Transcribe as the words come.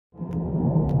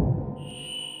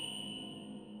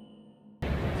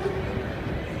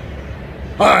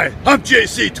Hi, I'm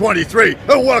JC23,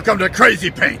 and welcome to Krazy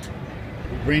Paint.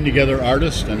 We bring together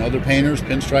artists and other painters,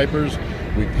 pinstripers.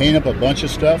 We paint up a bunch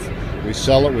of stuff. We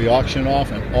sell it, we auction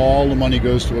off, and all the money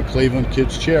goes to a Cleveland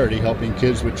kids charity helping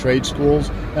kids with trade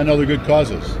schools and other good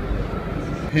causes.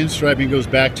 Pinstriping goes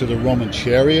back to the Roman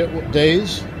chariot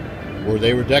days, where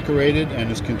they were decorated, and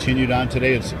has continued on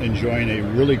today. It's enjoying a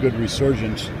really good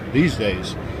resurgence these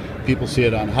days. People see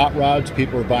it on hot rods.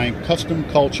 People are buying custom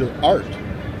culture art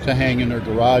to hang in their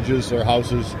garages, their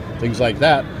houses, things like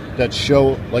that, that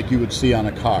show like you would see on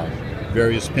a car.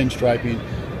 Various pinstriping,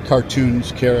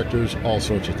 cartoons, characters, all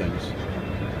sorts of things.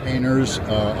 Painters,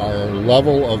 our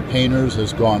level of painters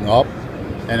has gone up,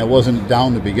 and it wasn't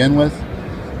down to begin with.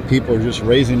 People are just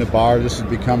raising the bar. This is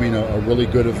becoming a really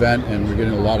good event, and we're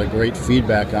getting a lot of great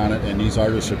feedback on it, and these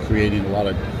artists are creating a lot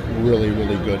of really,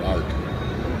 really good art.